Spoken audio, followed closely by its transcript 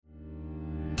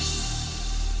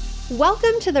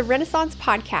Welcome to the Renaissance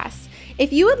Podcast.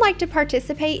 If you would like to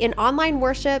participate in online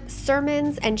worship,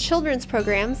 sermons, and children's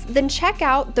programs, then check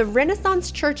out the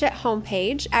Renaissance Church at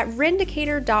homepage at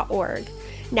rendicator.org.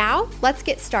 Now, let's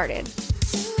get started.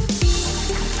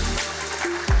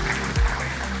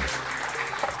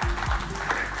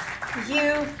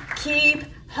 You keep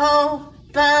hope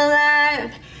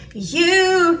alive.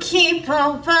 You keep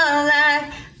hope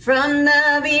alive. From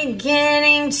the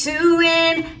beginning to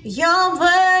end, your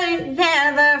word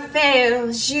never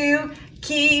fails. You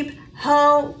keep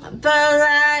hope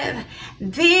alive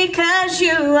because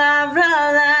you are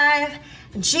alive.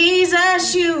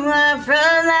 Jesus, you are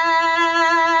alive.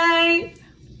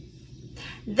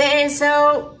 There's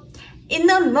hope in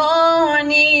the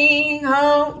morning,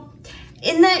 hope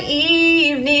in the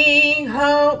evening,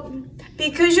 hope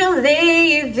because you're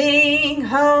living,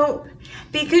 hope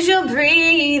because you're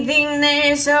breathing.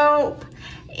 There's hope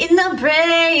in the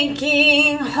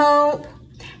breaking, hope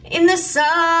in the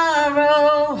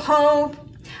sorrow, hope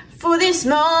for this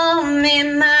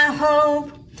moment, my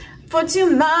hope for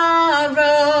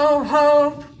tomorrow,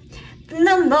 hope in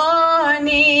the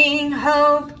morning,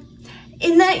 hope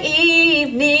in the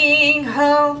evening,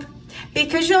 hope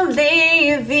because you're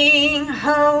living,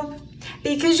 hope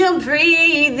because you're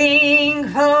breathing,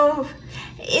 hope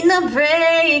in the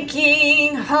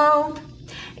breaking, hope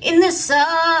in the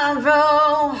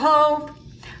sorrow, hope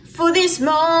for this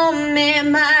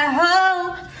moment, my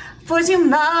hope for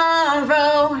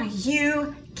tomorrow.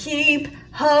 You keep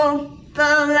hope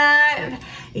alive.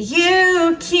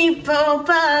 You keep hope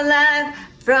alive.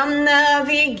 From the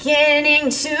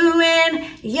beginning to end,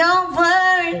 your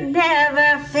word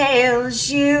never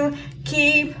fails. You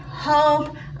keep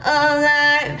hope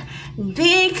alive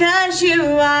because you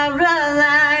are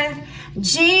alive.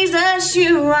 Jesus,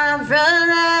 you are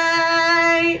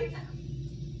alive.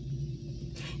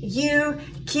 You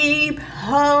keep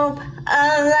hope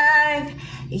alive.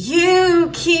 You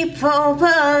keep hope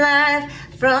alive.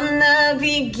 From the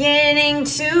beginning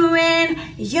to end,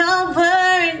 your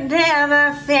word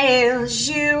never fails.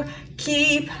 You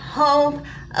keep hope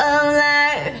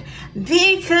alive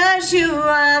because you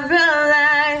are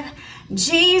alive.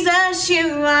 Jesus,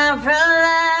 you are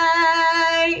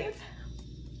alive.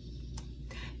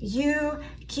 You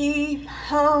keep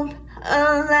hope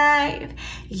alive.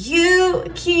 You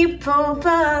keep hope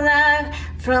alive.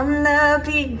 From the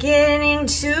beginning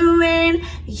to end,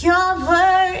 your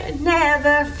word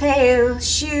never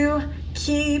fails. You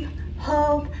keep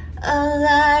hope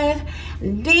alive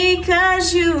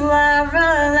because you are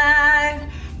alive.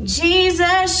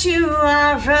 Jesus, you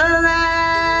are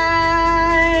alive.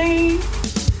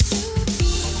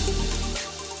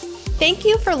 Thank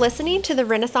you for listening to the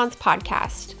Renaissance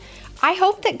Podcast. I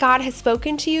hope that God has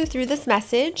spoken to you through this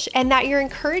message and that you're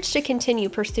encouraged to continue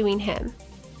pursuing Him.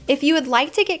 If you would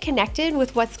like to get connected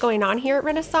with what's going on here at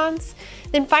Renaissance,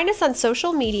 then find us on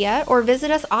social media or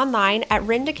visit us online at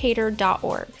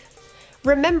rendicator.org.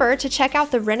 Remember to check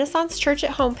out the Renaissance Church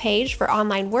at homepage for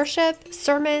online worship,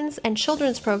 sermons, and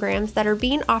children's programs that are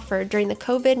being offered during the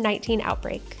COVID-19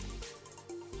 outbreak.